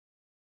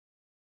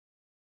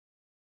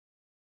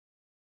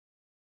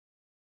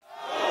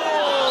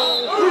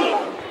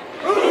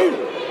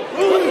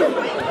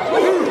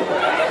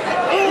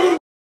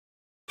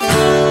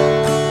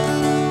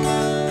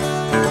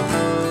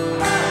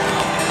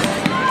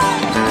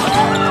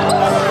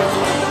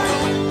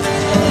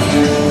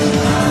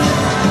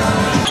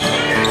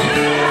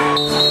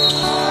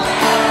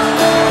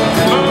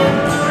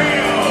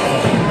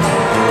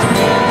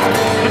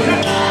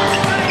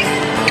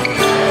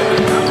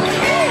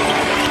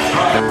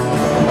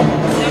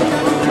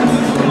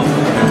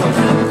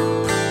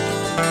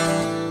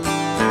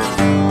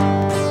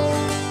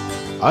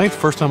I think the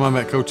first time I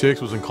met Coach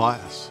Hicks was in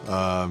class.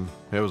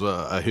 It was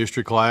a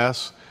history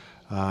class,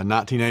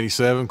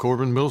 1987,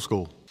 Corbin Middle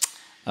School.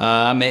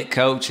 I met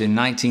Coach in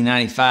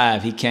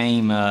 1995. He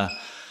came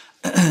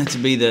to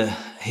be the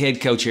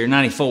head coach here,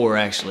 94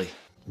 actually.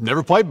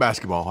 Never played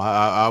basketball.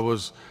 I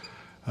was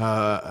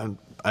an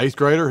 8th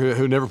grader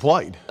who never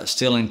played.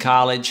 Still in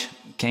college,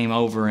 came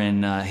over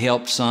and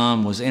helped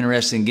some, was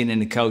interested in getting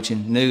into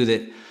coaching, knew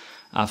that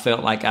I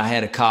felt like I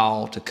had a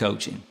call to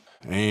coaching.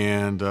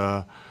 And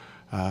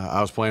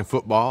I was playing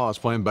football, I was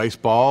playing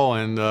baseball,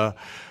 and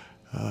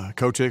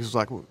Coach Hicks was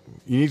like, well,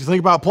 you need to think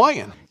about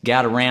playing.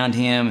 Got around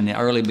him in the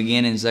early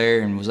beginnings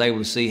there and was able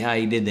to see how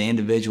he did the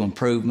individual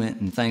improvement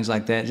and things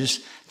like that.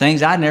 Just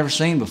things I'd never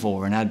seen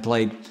before. And I'd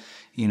played,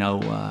 you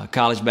know,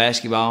 college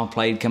basketball,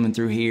 played coming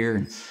through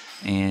here.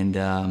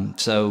 And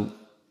so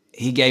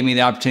he gave me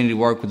the opportunity to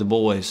work with the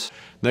boys.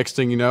 Next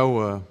thing you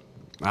know,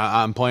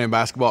 I'm playing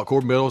basketball at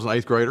Corbin Middle as an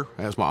 8th grader.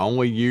 That's my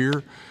only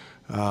year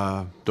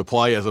to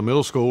play as a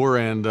middle schooler,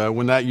 and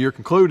when that year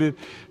concluded,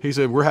 he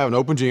said, we're having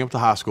open gym at the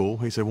high school.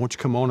 He said, won't you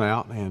come on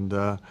out? And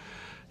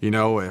you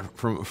know,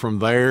 from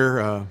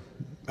there,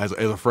 as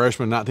a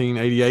freshman in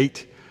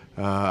 1988,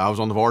 I was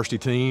on the varsity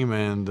team,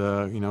 and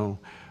you know,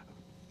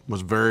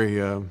 was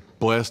very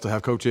blessed to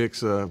have Coach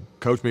Hicks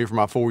coach me for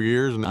my 4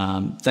 years.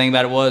 And thing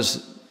about it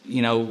was,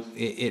 you know,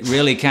 it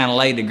really kind of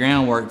laid the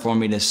groundwork for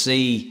me to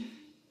see.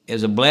 It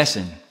was a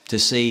blessing to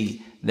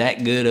see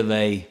that good of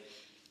a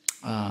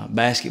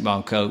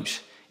basketball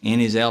coach in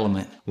his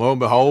element. Lo and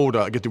behold,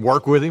 I get to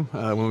work with him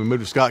when we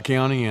moved to Scott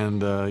County,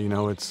 and you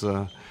know, it's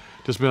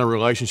just been a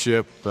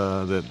relationship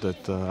I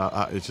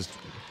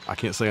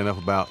can't say enough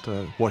about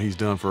what he's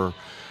done for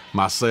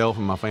myself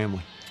and my family.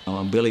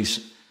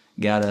 Billy's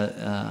got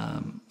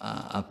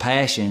a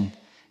passion,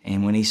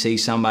 and when he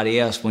sees somebody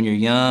else, when you're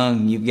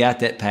young, you've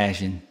got that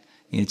passion.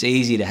 It's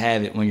easy to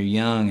have it when you're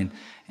young,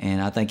 and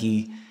I think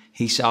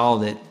he saw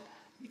that.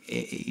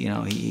 You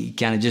know, he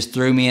kind of just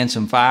threw me in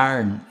some fire,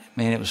 and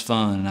man, it was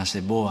fun. And I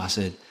said, boy,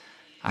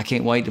 I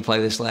can't wait to play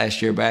this last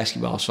year of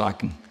basketball so I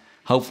can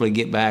hopefully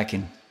get back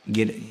and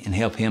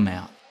help him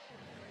out.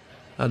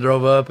 I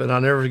drove up, and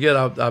I'll never forget,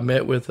 I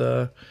met with,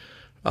 I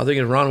think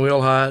it was Ron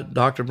Wilhite,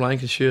 Dr.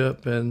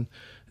 Blankenship, and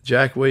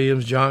Jack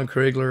Williams, John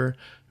Krigler,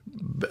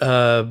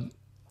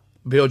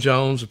 Bill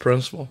Jones, the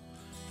principal.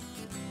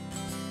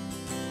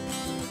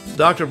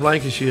 Dr.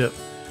 Blankenship,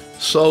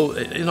 so,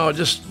 you know,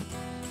 just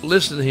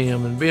listening to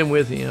him and being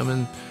with him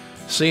and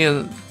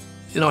seeing,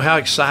 you know, how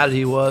excited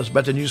he was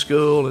about the new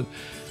school and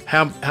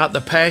how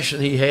the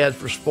passion he had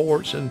for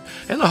sports and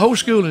the whole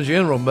school in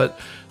general, but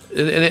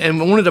and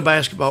wanted a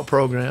basketball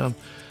program.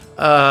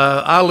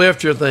 I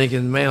left here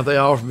thinking, man, if they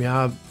offer me,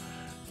 I'm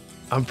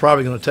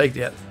probably going to take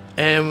that.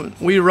 And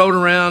we rode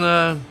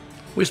around.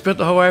 We spent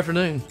the whole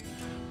afternoon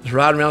just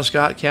riding around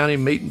Scott County,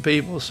 meeting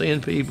people, seeing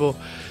people.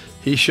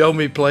 He showed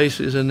me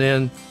places, and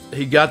then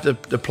he got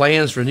the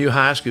plans for a new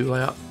high school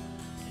out.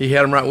 He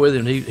had them right with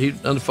him. He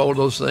unfolded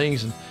those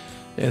things,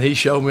 and he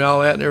showed me all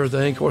that and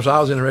everything. Of course,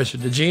 I was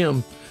interested in the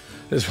gym.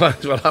 Is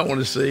what I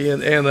wanted to see,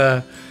 and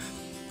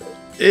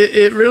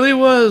it really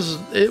was.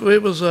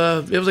 It was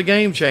a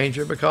game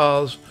changer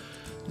because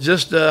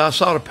just I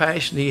saw the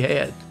passion he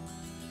had,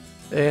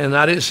 and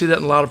I didn't see that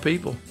in a lot of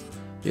people.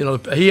 You know,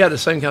 he had the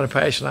same kind of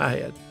passion I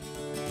had.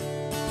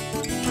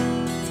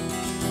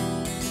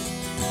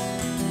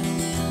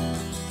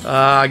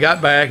 I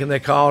got back, and they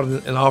called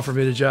and offered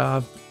me the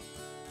job.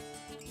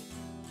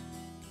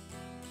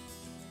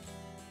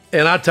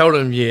 And I told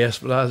him yes,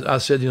 but I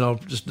said, you know,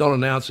 just don't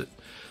announce it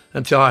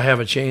until I have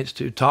a chance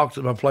to talk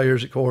to my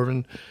players at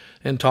Corbin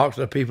and talk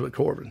to the people at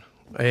Corbin.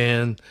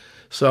 And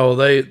so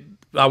I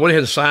went ahead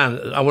and signed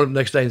it. I went up the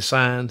next day and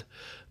signed,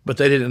 but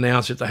they didn't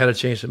announce it. I had a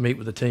chance to meet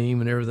with the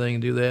team and everything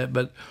and do that.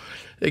 But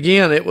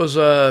again, it was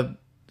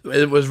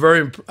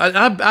very.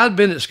 I'd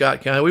been at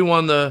Scott County. We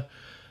won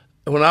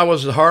when I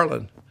was at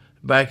Harlan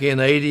back in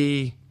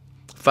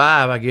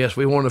 '85, I guess.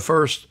 We won the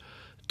first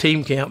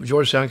team camp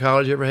Georgetown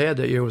College ever had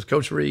that year with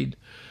Coach Reed.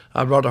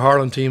 I brought the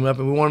Harlan team up,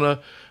 and we won the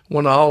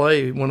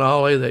All-A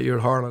that year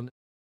at Harlan.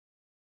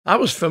 I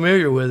was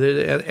familiar with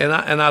it, and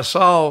I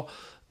saw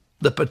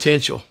the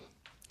potential.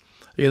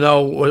 You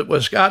know,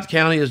 was Scott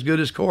County as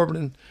good as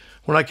Corbin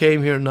when I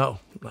came here? No.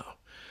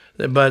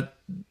 But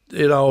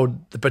you know,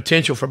 the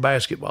potential for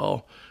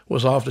basketball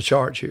was off the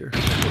charts here.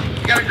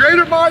 You got a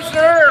greater march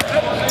there.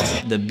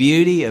 The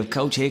beauty of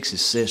Coach Hicks'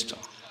 system.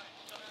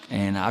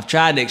 And I've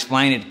tried to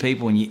explain it to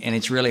people, and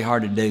it's really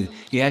hard to do.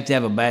 You have to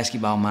have a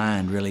basketball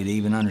mind, really, to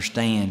even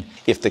understand.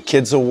 If the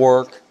kids will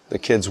work, the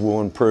kids will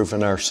improve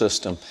in our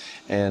system.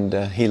 And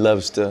he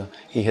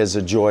has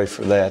a joy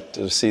for that,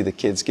 to see the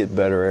kids get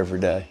better every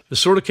day. I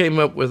sort of came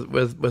up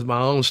with my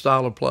own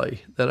style of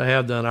play that I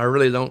have done. I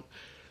really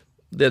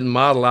didn't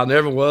model. I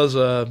never was.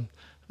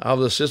 I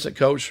was assistant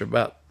coach for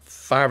about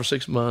 5 or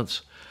 6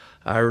 months.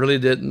 I really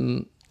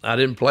didn't. I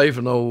didn't play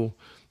for no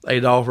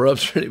Adolph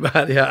Rups or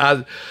anybody.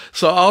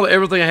 So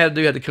everything I had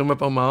to do had to come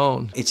up on my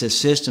own. It's a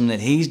system that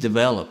he's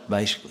developed,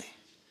 basically,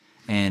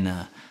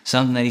 and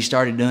something that he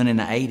started doing in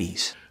the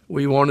 80s.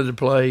 We wanted to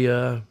play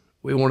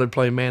We wanted to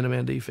play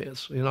man-to-man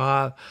defense. You know,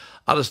 I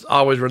just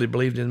always really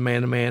believed in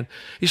man-to-man,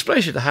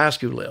 especially at the high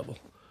school level,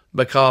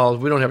 because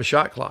we don't have a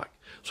shot clock.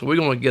 So we're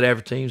going to get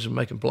after teams and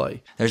make them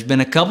play. There's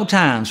been a couple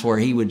times where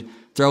he would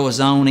throw a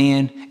zone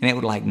in, and it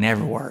would like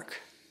never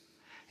work.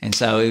 And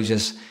so he was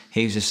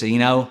just you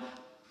know,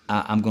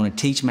 I'm going to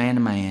teach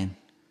man-to-man.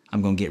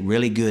 I'm going to get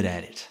really good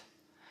at it.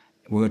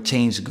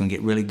 Teams are going to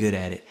get really good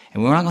at it.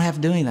 And we're not going to have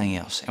to do anything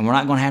else. And we're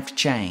not going to have to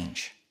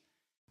change.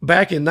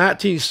 Back in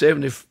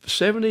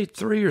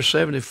 1973 or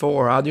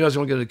 74, I knew I was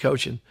going to get into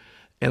coaching.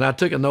 And I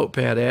took a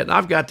notepad at it. And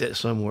I've got that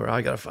somewhere.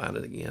 I got to find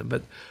it again.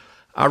 But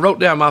I wrote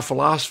down my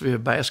philosophy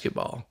of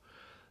basketball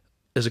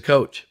as a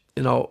coach.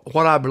 You know,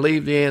 what I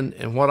believed in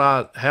and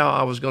how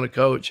I was going to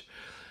coach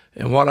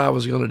and what I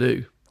was going to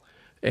do.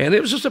 And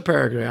it was just a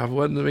paragraph. It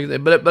wasn't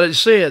anything. But it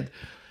said,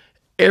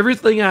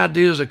 everything I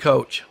do as a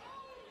coach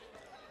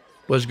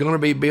was going to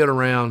be built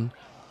around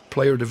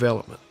player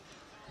development,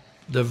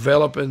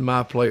 developing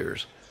my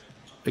players,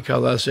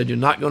 because I said you're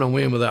not going to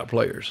win without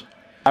players.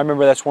 I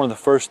remember that's one of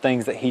the first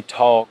things that he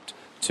talked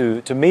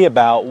to me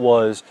about,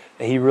 was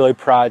that he really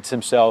prides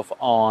himself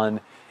on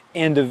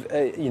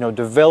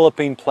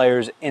developing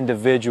players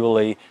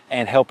individually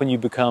and helping you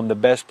become the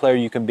best player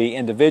you can be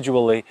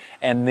individually,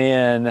 and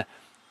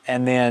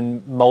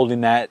then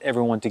molding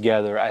everyone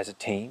together as a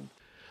team.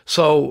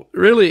 So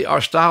really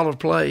our style of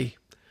play,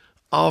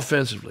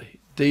 offensively,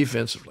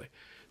 defensively,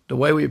 the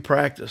way we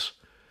practice,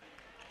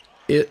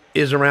 it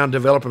is around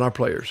developing our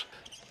players.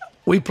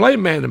 We play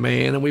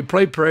man-to-man and we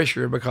play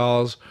pressure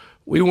because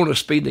we want to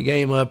speed the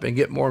game up and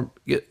get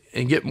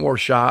more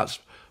shots,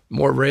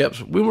 more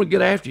reps. We want to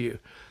get after you.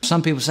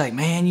 Some people say,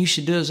 man, you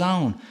should do a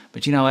zone.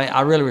 But, you know,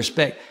 I really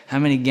respect how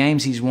many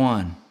games he's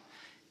won,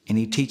 and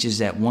he teaches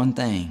that one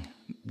thing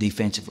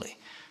defensively.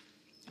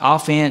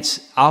 Offense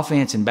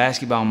in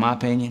basketball, in my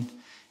opinion,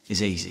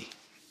 is easy.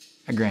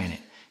 Granted,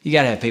 you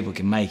got to have people who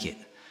can make it.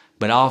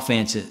 But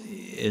offense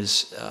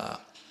is,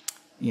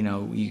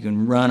 you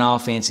can run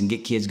offense and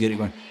get kids good at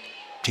going.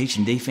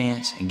 Teaching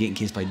defense and getting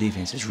kids to play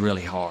defense is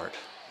really hard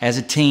as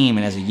a team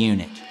and as a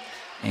unit.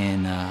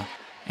 And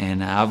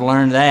I've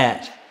learned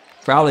that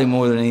probably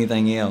more than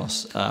anything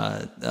else,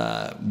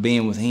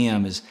 being with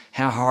him, is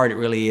how hard it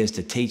really is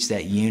to teach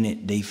that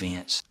unit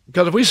defense.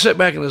 Because if we sit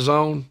back in the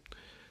zone,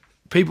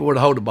 people would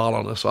hold the ball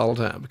on us all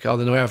the time because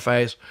they know how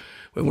fast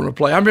we want to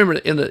play. I remember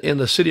in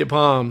the city of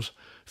Palms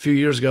a few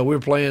years ago, we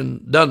were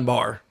playing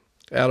Dunbar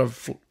out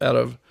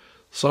of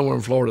somewhere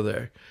in Florida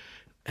there.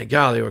 And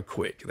God, they were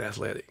quick and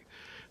athletic.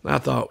 And I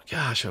thought,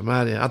 gosh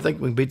almighty, I think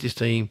we can beat this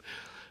team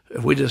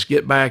if we just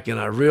get back in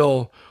a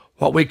real,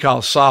 what we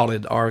call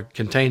solid or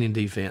containing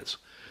defense,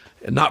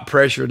 and not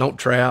pressure, don't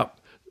trap,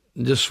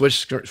 and just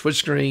switch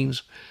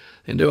screens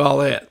and do all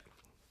that.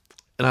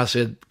 And I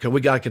said, because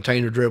we got to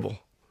contain their dribble.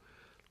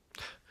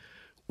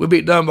 We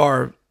beat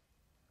Dunbar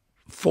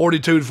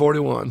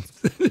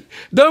 42-41.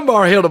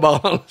 Dunbar held the ball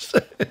on us.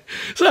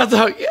 So I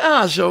thought,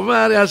 gosh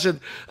almighty, I said,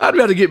 I'd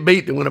rather get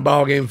beat than win a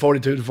ball game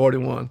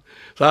 42-41.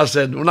 So I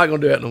said, we're not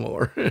going to do that no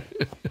more.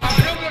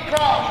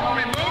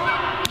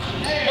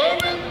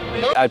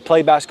 I'd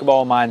played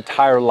basketball my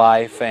entire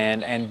life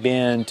and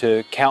been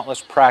to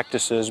countless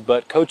practices,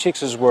 but Coach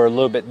Hicks's were a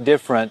little bit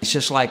different. It's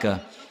just like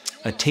a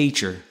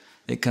teacher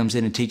that comes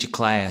in and teach a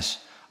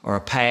class, or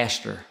a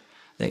pastor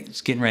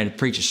that's getting ready to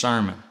preach a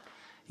sermon.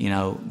 You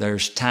know,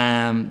 there's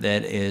time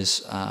that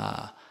is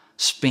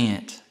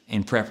spent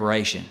in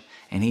preparation,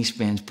 and he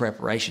spends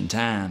preparation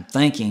time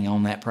thinking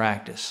on that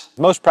practice.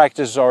 Most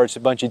practices it's a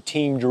bunch of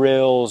team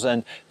drills,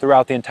 and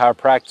throughout the entire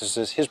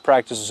practices, his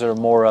practices are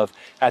more of,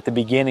 at the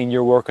beginning,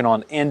 you're working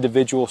on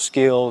individual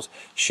skills,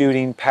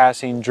 shooting,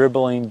 passing,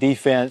 dribbling,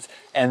 defense,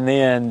 and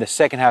then the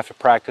second half of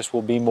practice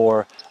will be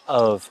more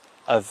of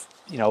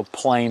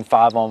playing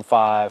 5-on-5,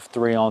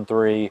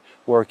 3-on-3,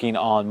 working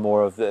on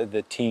more of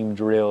the team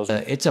drills.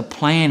 It's a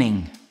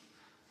planning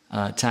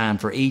time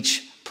for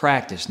each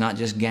practice, not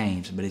just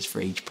games, but it's for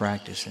each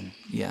practice, and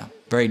yeah,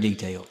 very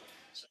detailed.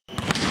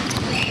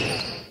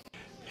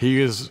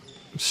 He is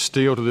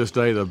still to this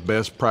day the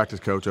best practice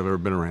coach I've ever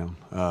been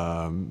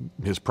around.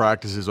 His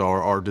practices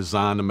are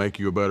designed to make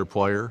you a better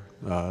player.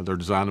 They're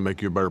designed to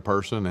make you a better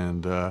person,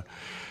 and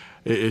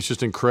it's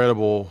just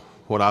incredible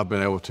what I've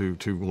been able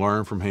to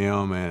learn from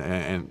him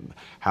and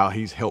how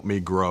he's helped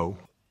me grow.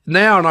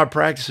 Now in our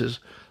practices,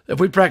 if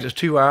we practice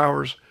 2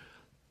 hours,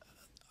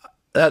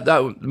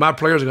 my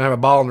players are going to have a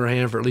ball in their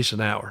hand for at least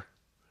an hour.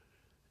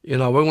 You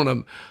know, we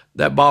want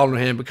that ball in their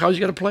hand because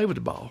you got to play with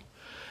the ball.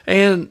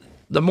 And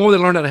the more they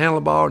learn how to handle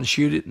the ball and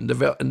shoot it and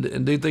develop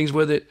and do things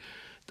with it,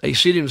 they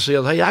see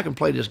themselves, hey, I can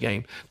play this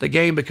game. The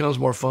game becomes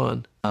more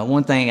fun.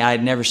 One thing I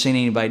had never seen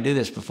anybody do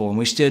this before, and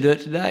we still do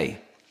it today,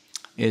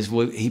 is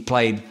he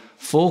played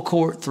full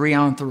court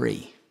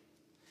 3-on-3.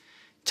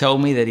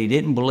 Told me that he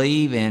didn't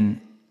believe in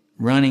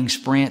running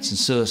sprints and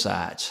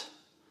suicides.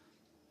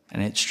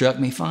 And it struck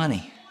me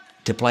funny.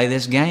 To play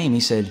this game, he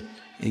said,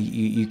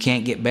 you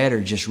can't get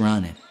better just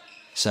running.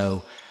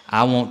 So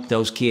I want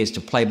those kids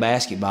to play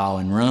basketball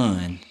and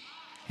run,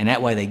 and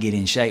that way they get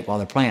in shape while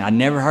they're playing. I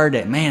never heard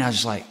that. Man, I was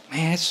just like,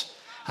 man,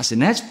 I said,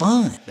 that's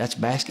fun. That's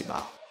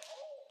basketball.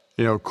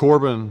 You know,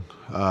 Corbin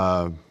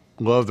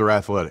loved their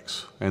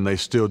athletics, and they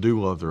still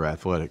do love their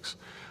athletics.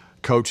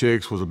 Coach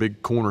Hicks was a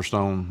big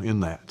cornerstone in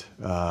that.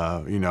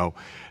 You know,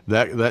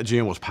 that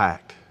gym was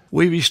packed.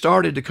 We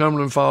started the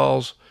Cumberland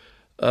Falls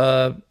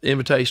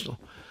Invitational.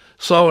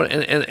 So,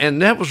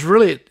 and that was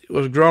really, it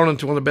was grown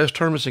into one of the best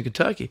tournaments in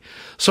Kentucky.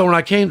 So when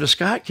I came to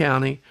Scott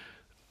County,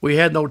 we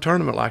had no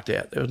tournament like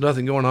that. There was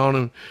nothing going on.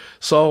 And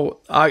so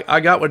I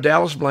got with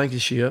Dallas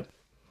Blankenship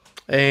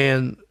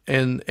and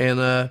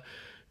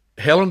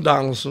Helen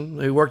Donaldson,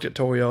 who worked at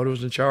Toyota,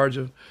 was in charge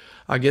of,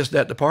 I guess,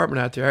 that department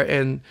out there,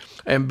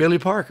 and Billy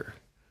Parker.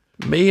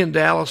 Me and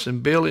Dallas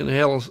and Billy and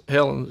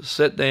Helen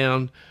sat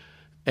down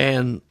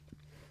and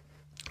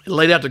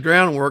laid out the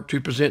groundwork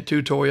to present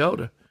to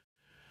Toyota.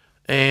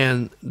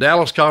 And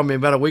Dallas called me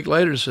about a week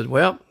later and said,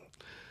 well,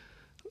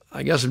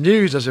 I got some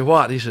news. I said,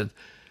 what? He said,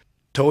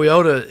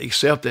 Toyota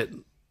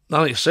not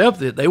only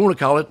accepted it, they want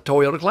to call it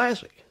Toyota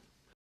Classic.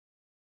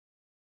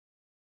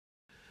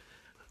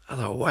 I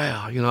thought,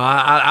 wow, you know,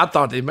 I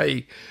thought they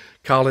may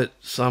call it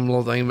some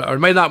little thing, or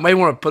may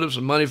want to put up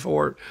some money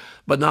for it,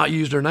 but not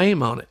use their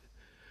name on it.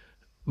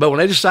 But when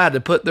they decide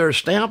to put their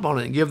stamp on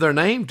it and give their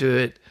name to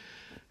it,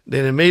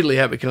 then immediately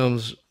that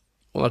becomes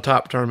one of the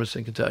top tournaments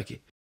in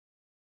Kentucky.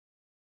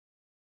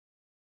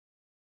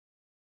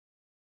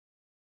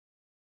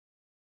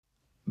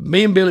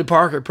 Me and Billy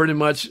Parker pretty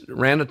much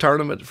ran the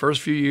tournament the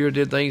first few years,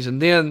 did things,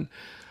 and then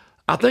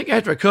I think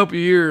after a couple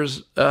of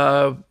years,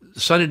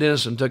 Sonny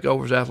Dennison took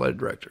over as athletic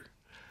director.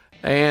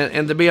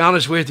 And to be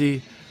honest with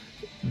you,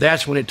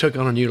 that's when it took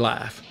on a new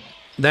life.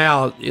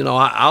 Now, you know,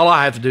 all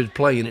I have to do is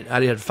play in it. I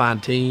didn't have to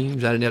find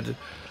teams. I didn't have to.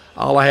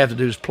 All I have to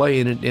do is play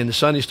in it. And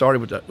Sonny started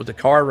with the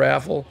car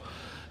raffle,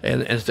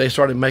 and they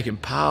started making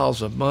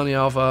piles of money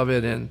off of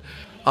it. And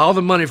all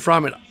the money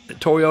from it,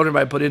 Toyota,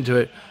 everybody put into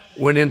it,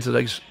 went into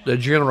the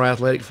General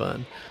Athletic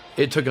Fund.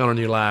 It took on a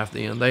new life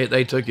then.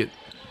 They took it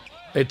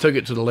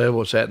to the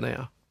level it's at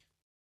now.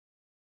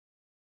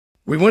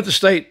 We went to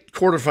state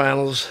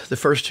quarterfinals the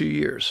first 2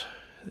 years,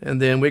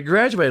 and then we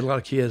graduated a lot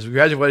of kids. We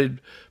graduated, in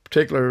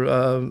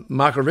particular,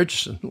 Michael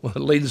Richardson, one of the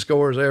leading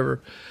scorers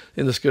ever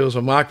in the school.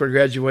 So Michael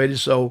graduated,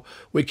 so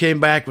we came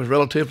back with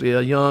relatively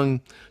a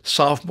young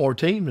sophomore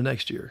team the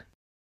next year.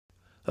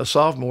 The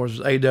sophomores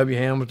was A.W.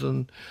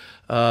 Hamilton,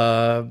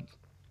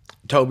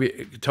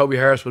 Toby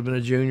Harris would have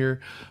been a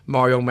junior,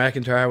 Mario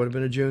McIntyre would have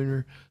been a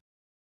junior,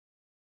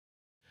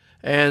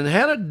 and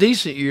had a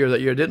decent year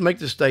that year. Didn't make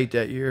the state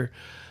that year.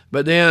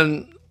 But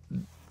then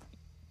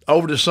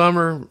over the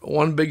summer,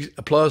 one big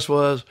plus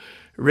was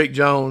Rick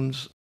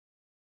Jones.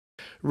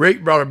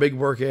 Rick brought a big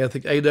work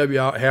ethic. A.W.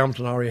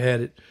 Hamilton already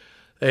had it.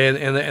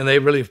 And they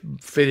really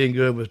fit in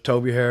good with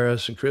Toby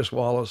Harris and Chris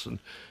Wallace and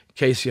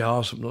Casey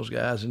Hossam and those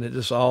guys. And it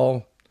just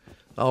all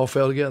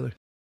fell together.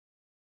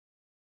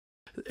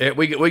 And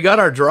we got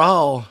our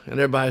draw, and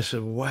everybody said,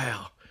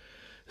 wow.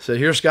 So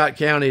here's Scott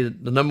County,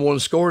 the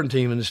 #1 scoring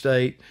team in the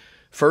state.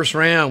 First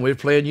round, we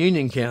played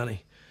Union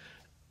County,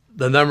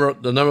 the number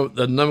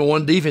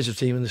 1 defensive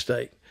team in the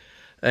state,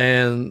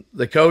 and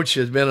the coach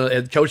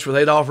had coached with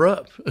Adolph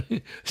Rupp.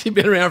 He'd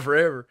been around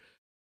forever.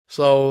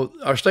 So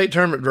our state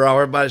tournament draw,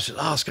 everybody said,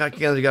 "Oh, Scott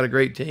County's got a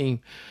great team,"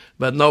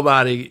 but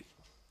nobody,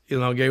 you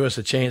know, gave us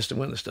a chance to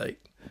win the state.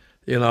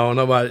 You know,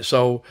 nobody.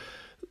 So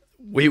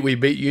we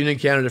beat Union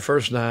County the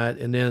first night,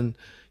 and then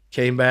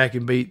came back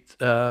and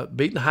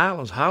beaten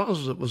Highlands.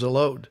 Highlands was a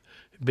load,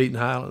 beating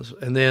Highlands,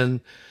 and then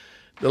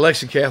the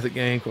Lexington Catholic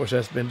game, of course,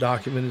 that's been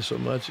documented so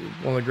much.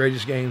 It's one of the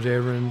greatest games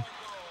ever in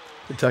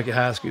Kentucky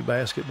high school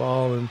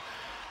basketball, and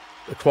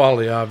the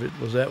quality of it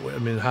was that way. I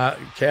mean,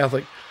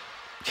 Catholic,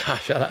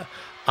 gosh,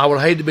 I would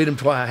hate to beat them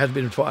twice. I had to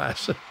beat them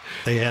twice.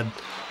 They had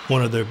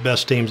one of their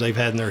best teams they've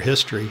had in their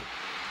history.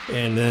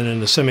 And then in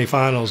the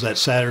semifinals that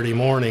Saturday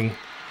morning,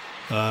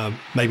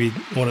 maybe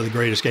one of the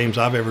greatest games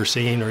I've ever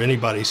seen or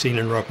anybody's seen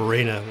in Rupp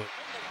Arena.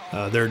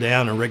 They're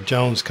down, and Rick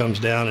Jones comes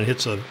down and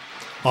hits a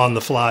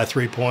on-the-fly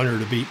three-pointer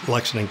to beat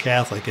Lexington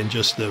Catholic, and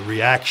just the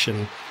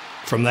reaction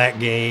from that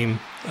game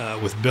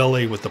with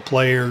Billy, with the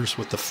players,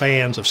 with the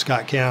fans of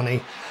Scott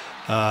County,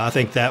 I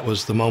think that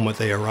was the moment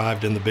they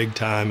arrived in the big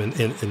time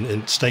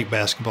in state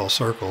basketball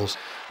circles.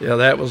 Yeah,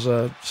 that was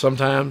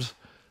sometimes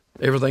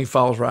everything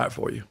falls right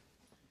for you.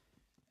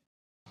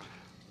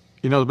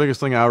 You know, the biggest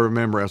thing I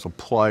remember as a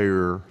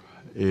player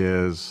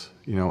is,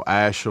 you know,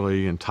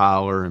 Ashley and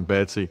Tyler and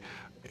Betsy,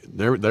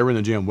 they were in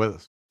the gym with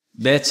us.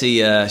 Betsy,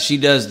 she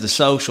does the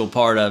social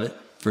part of it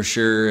for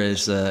sure.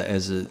 As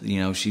you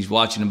know, she's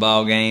watching the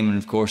ball game, and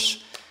of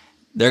course,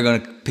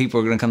 people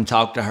are gonna come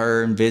talk to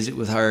her and visit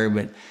with her.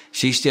 But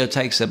she still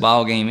takes the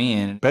ball game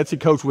in. Betsy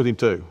coached with him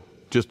too,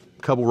 just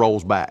a couple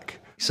rows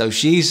back. So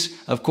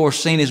she's of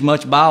course seen as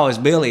much ball as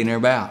Billy in her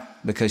bout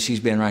because she's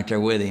been right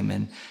there with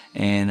him.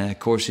 And of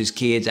course his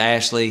kids,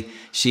 Ashley,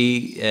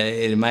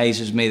 it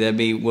amazes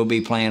me we'll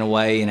be playing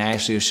away and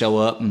Ashley will show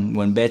up, and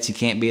when Betsy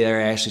can't be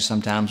there, Ashley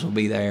sometimes will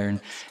be there,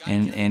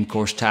 and of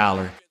course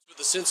Tyler.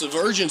 The sense of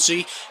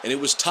urgency, and it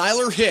was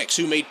Tyler Hicks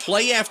who made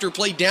play after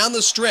play down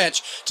the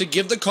stretch to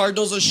give the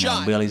Cardinals a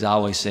shot. Billy's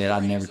always said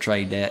I'd never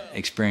trade that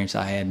experience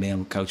I had being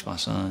able to coach my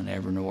son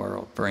ever in the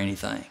world for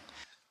anything.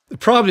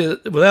 Probably,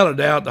 without a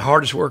doubt, the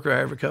hardest worker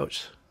I ever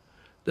coached,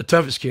 the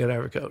toughest kid I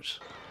ever coached.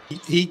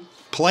 He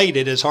played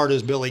it as hard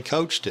as Billy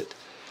coached it.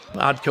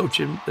 I'd coach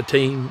him, the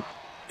team,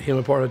 him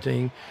a part of the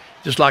team,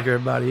 just like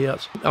everybody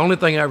else. The only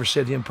thing I ever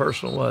said to him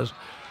personal was,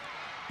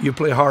 you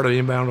play harder than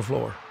anybody on the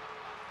floor.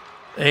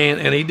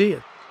 And he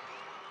did.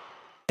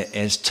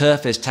 As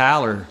tough as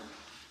Tyler,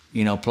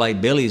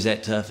 played, Billy's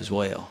that tough as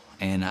well.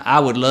 And I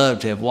would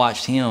love to have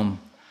watched him.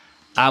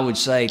 I would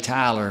say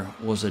Tyler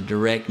was a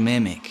direct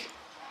mimic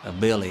of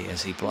Billy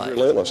as he played.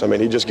 Relentless. I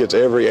mean, he just gets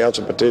every ounce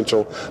of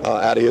potential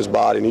out of his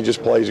body, and he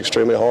just plays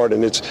extremely hard,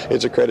 and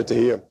it's a credit to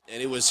him. And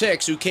it was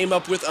Hicks who came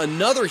up with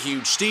another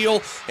huge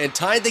steal and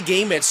tied the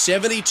game at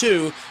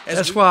 72.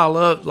 That's what I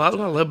love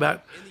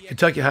about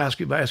Kentucky high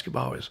school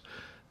basketball is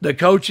the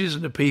coaches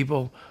and the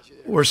people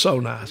were so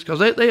nice because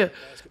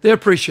they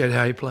appreciate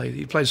how he played.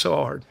 He played so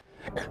hard.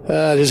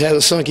 It just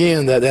hasn't sunk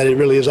in that it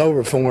really is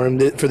over for him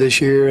for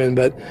this year.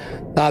 But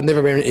I've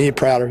never been any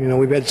prouder.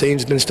 We've had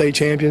teams that have been state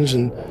champions,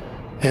 and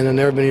I've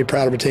never been any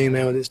prouder of a team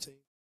than with this team.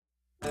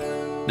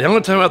 The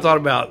only time I thought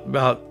about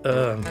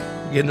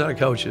getting out of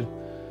coaching,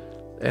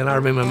 and I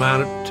remember my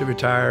mind to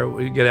retire,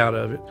 we get out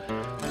of it,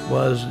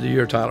 was the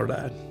year Tyler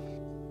died.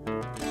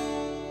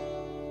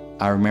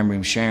 I remember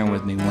him sharing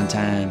with me one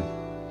time,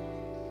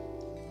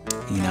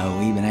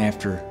 even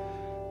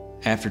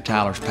after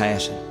Tyler's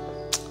passing,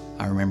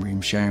 I remember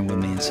him sharing with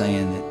me and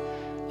saying that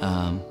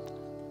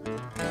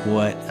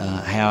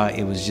how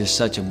it was just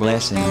such a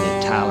blessing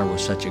that Tyler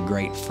was such a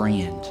great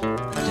friend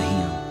to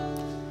him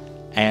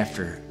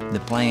after the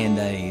playing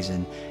days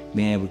and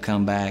being able to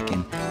come back,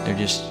 and they're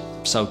just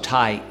so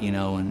tight,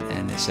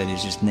 and they said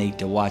it's just neat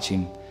to watch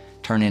him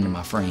turn into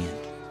my friend.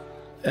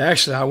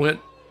 Actually, I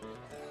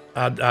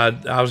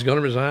was going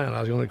to resign. I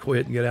was going to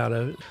quit and get out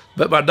of it.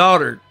 But my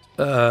daughter,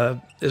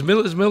 it's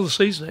middle of the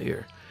season that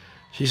year.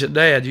 She said,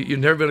 "Dad, you've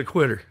never been a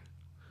quitter."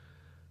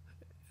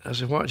 I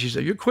said, "What?" She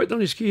said, "You're quitting on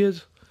these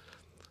kids."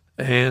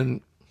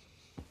 And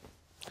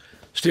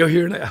still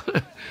here now.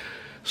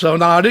 So,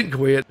 no, I didn't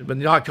quit.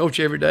 But, I coach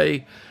every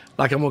day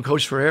like I'm going to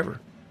coach forever.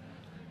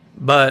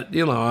 But,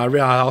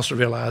 I also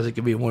realize it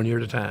could be 1 year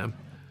at a time.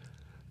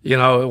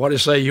 What they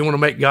say, you want to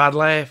make God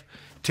laugh?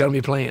 Tell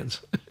me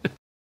plans.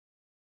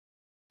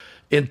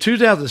 In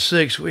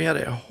 2006, we had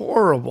a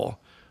horrible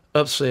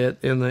upset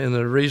in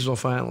the regional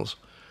finals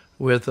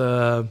with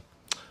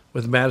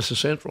Madison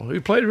Central.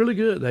 We played really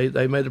good.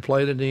 They made the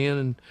play at the end,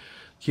 and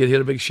kid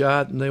hit a big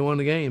shot, and they won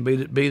the game,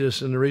 beat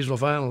us in the regional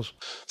finals.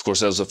 Of course,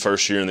 that was the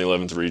first year in the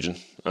 11th region.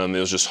 It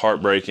was just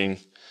heartbreaking.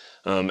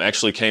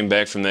 Actually came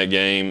back from that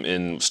game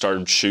and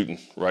started shooting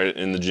right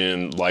in the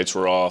gym. Lights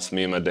were off.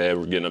 Me and my dad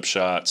were getting up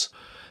shots.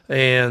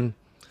 And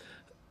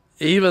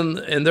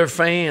their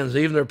fans,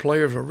 even their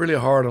players were really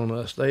hard on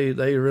us. They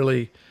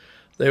were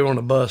on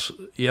the bus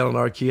yelling at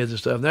our kids and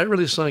stuff. And that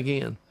really sunk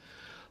in.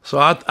 So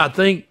I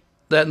think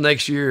that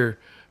next year,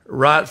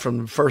 right from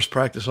the first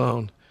practice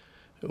on,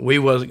 we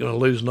wasn't going to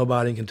lose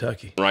nobody in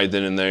Kentucky. Right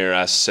then and there,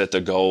 I set the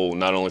goal,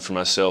 not only for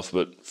myself,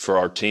 but for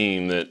our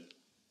team, that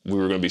we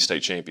were going to be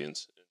state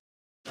champions.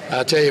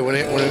 I tell you, when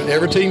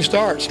every team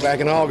starts back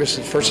in August,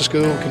 the first of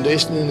school,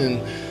 conditioning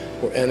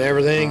and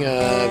everything,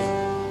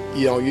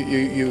 you want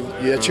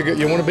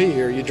to be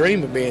here. You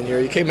dream of being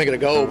here. You can't make it a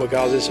goal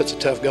because it's such a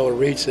tough goal to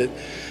reach it.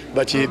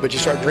 But you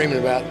start dreaming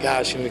about,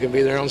 gosh, we're going to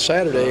be there on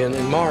Saturday in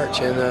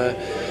March, and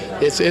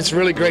it's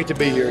really great to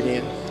be here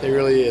again. It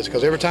really is,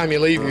 because every time you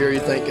leave here, you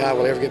think, God,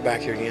 will I ever get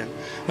back here again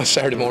on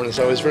Saturday morning?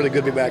 So it's really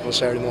good to be back on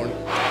Saturday morning.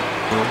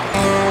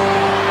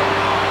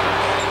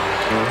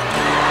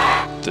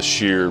 The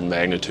sheer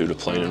magnitude of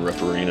playing in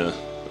Rupp Arena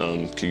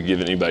could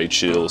give anybody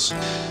chills.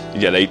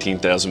 You got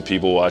 18,000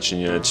 people watching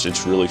you.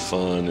 It's really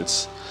fun.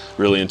 It's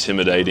really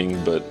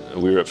intimidating, but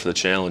we were up for the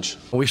challenge.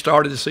 We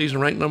started the season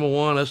ranked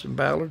 #1, us and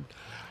Ballard,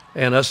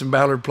 and us and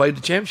Ballard played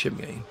the championship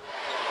game.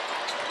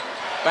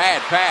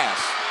 Bad pass,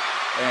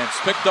 and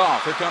it's picked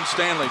off. Here comes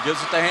Stanley,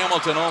 gives it to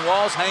Hamilton on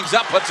Walls, hangs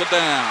up, puts it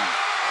down.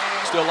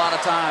 Still a lot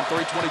of time,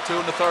 3:22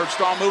 in the third.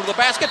 Strong move to the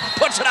basket,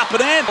 puts it up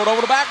and in. Over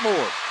the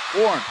backboard.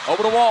 Warren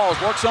over the Walls,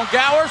 works on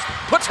Gowers,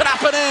 puts it up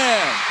and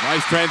in.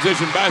 Nice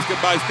transition basket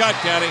by Scott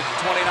County.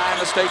 29 in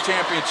the state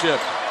championship.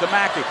 To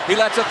Mackey, he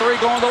lets a three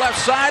go on the left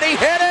side, he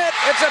hit it,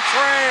 it's a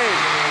trade.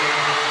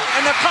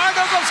 And the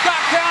Cardinals of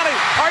Scott County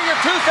are your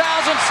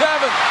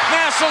 2007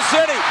 National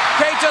City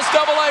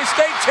KHSAA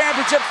state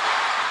championship.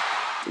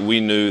 We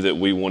knew that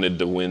we wanted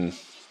to win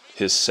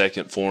his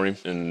second for him,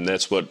 and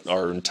that's what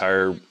our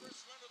entire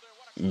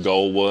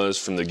goal was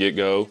from the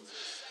get-go.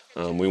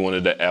 We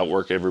wanted to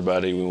outwork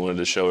everybody. We wanted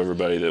to show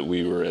everybody that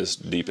we were as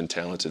deep and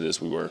talented as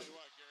we were.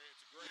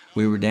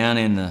 We were down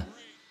in the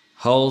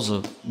holes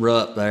of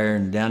Rupp there,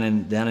 and down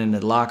in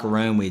the locker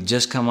room. We had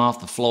just come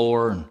off the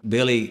floor, and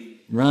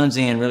Billy runs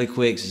in really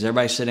quick, says,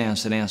 "Everybody sit down,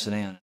 sit down, sit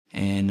down."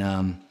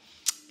 And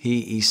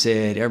he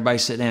said, "Everybody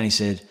sit down." He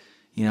said,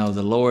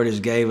 "The Lord has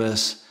gave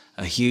us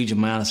a huge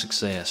amount of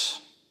success.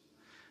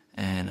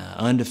 And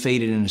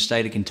undefeated in the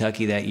state of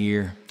Kentucky that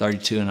year,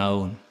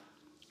 32-0, and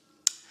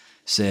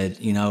said,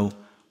 you know,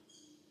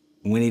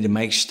 we need to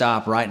make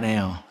stop right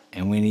now,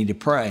 and we need to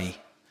pray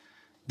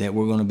that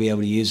we're going to be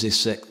able to use this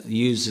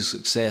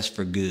success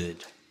for good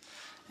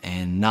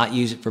and not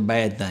use it for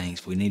bad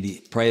things. We need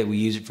to pray that we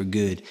use it for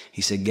good.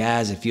 He said,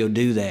 guys, if you'll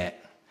do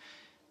that,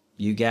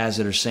 you guys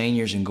that are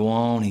seniors and go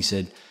on, he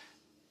said,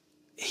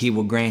 he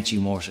will grant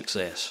you more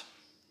success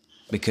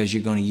because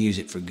you're going to use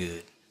it for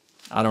good.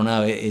 I don't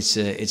know.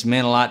 It's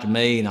meant a lot to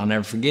me, and I'll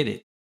never forget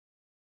it.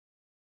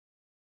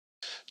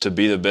 To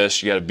be the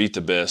best, you got to beat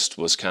the best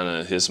was kind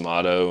of his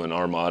motto and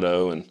our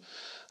motto.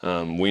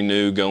 And we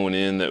knew going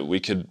in that we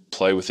could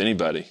play with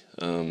anybody.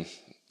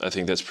 I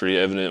think that's pretty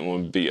evident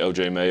when we beat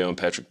O.J. Mayo and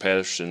Patrick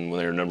Patterson when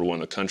they were #1 in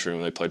the country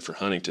when they played for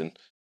Huntington.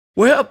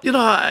 Well, you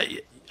know,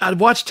 I'd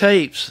watched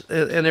tapes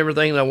and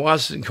everything, and I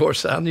watched it. Of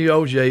course, I knew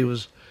O.J.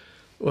 was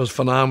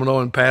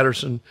phenomenal, and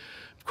Patterson.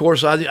 Of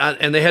course,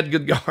 and they had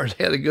good guards.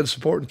 They had a good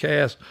supporting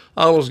cast.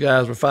 All those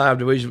guys were 5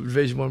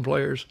 Division I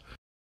players.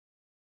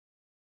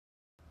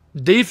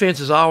 Defense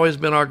has always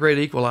been our great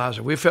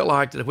equalizer. We felt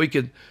like that if we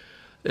could,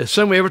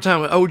 every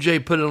time O.J.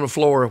 put it on the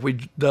floor, if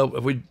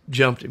we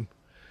jumped him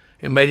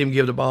and made him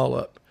give the ball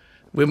up,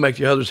 we'd make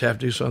the others have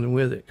to do something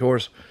with it. Of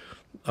course,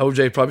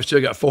 O.J. probably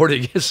still got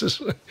 40 against us,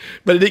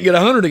 but he didn't get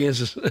 100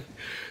 against us.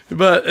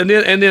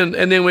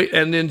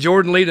 And then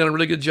Jordan Lee done a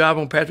really good job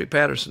on Patrick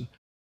Patterson.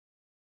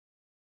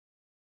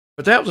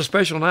 But that was a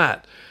special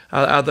night.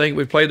 I think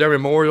we played their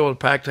Memorial, the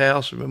packed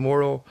house,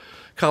 Memorial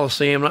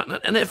Coliseum,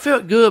 and it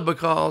felt good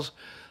because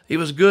it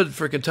was good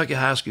for Kentucky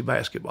high school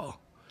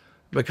basketball.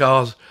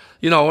 Because,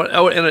 you know,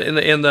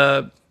 in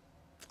the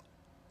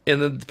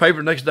paper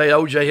the next day,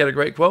 O.J. had a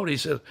great quote. He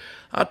said,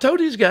 I told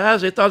these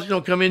guys, they thought they were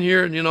going to come in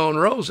here and, you know, on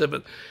the road, said,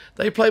 but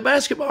they play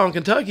basketball in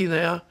Kentucky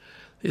now.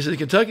 He said, the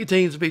Kentucky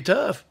teams will be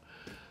tough.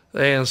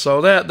 And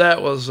so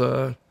that was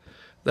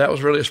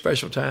really a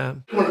special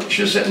time. You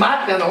should have sent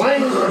Mike down the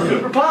lane and let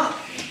Cooper pop.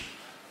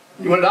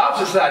 You went to the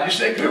opposite side. You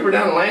sent Cooper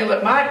down the lane and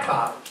let Mike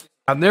pop.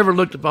 I've never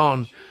looked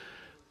upon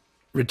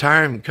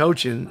retiring from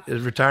coaching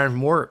as retiring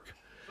from work.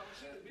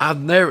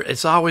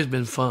 It's always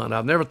been fun.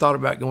 I've never thought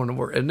about going to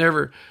work. It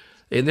never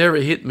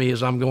hit me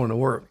as I'm going to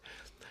work.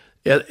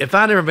 If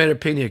I never made a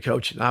penny of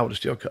coaching, I would have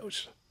still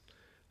coached.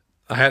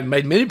 I hadn't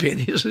made many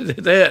pennies at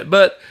that,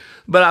 but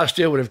I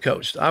still would have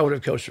coached. I would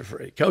have coached for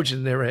free.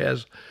 Coaching never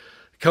has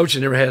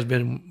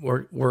been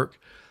work.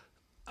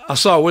 I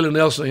saw a Willie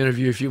Nelson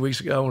interview a few weeks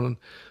ago on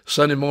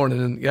Sunday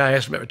morning, and the guy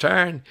asked me about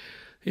retiring.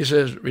 He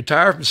says,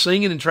 retire from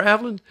singing and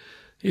traveling?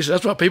 He said,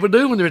 that's what people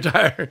do when they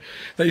retire.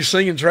 They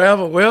sing and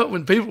travel. Well,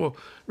 when people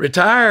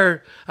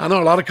retire, I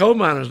know a lot of coal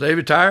miners, they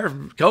retire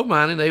from coal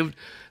mining,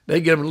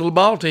 they get them a little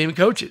ball team and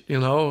coach it, you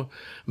know.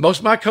 Most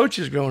of my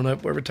coaches growing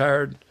up were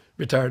retired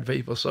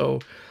people. So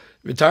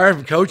retiring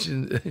from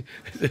coaching,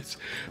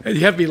 you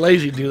have to be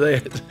lazy to do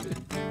that.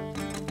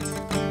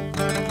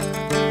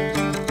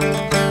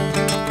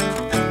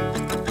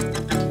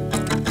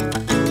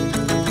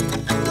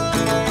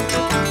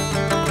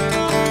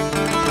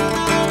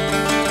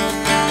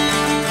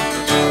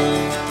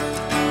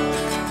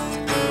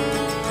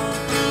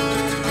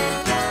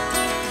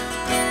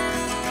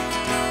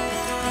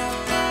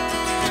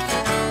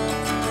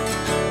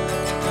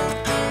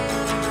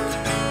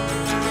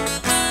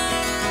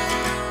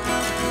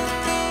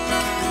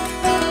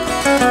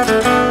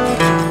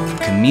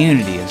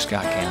 Community of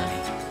Scott County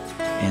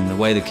and the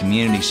way the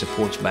community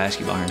supports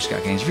basketball here in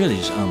Scott County is really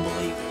just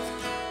unbelievable.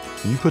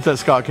 You put that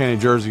Scott County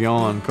jersey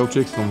on, Coach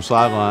Hicks on the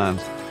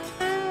sidelines,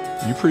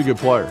 you're a pretty good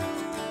player.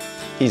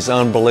 He's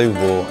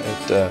unbelievable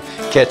at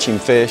catching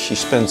fish. He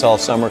spends all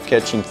summer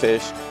catching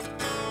fish.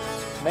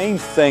 Main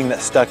thing that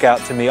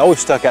always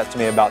stuck out to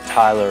me about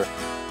Tyler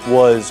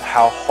was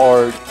how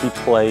hard he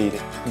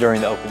played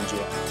during the open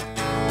gym.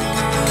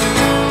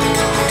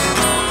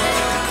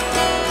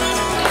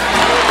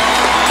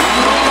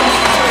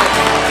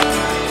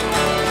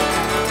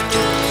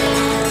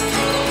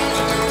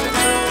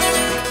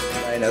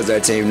 Our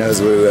team knows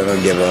we were going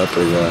to give up.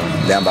 We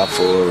were down by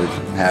 4,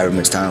 however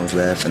much time was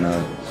left, and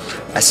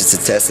that's just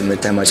a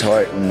testament to how much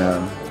heart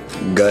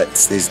and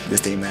guts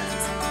this team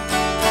has.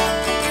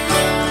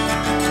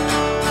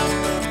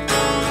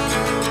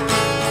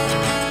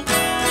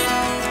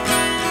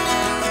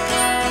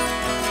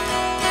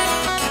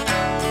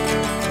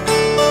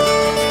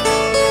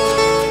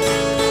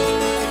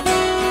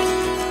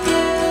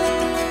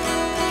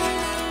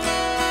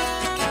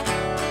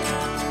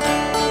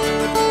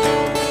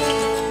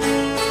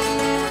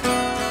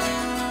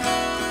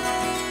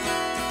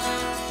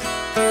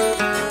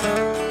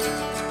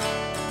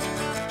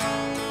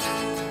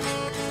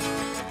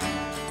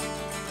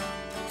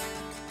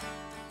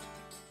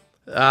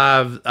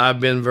 I've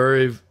been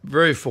very,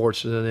 very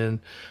fortunate,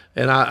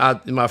 and I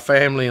my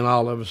family and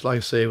all of us, like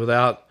I say,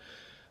 without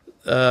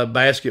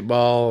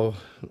basketball,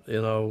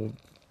 you know,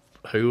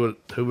 who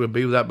would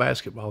be without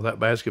basketball? Without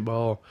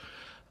basketball,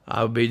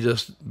 I would be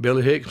just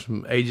Billy Hicks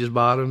from Aegis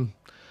Bottom,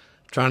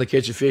 trying to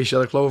catch a fish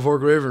out of Clover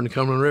Fork River in the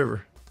Cumberland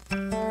River.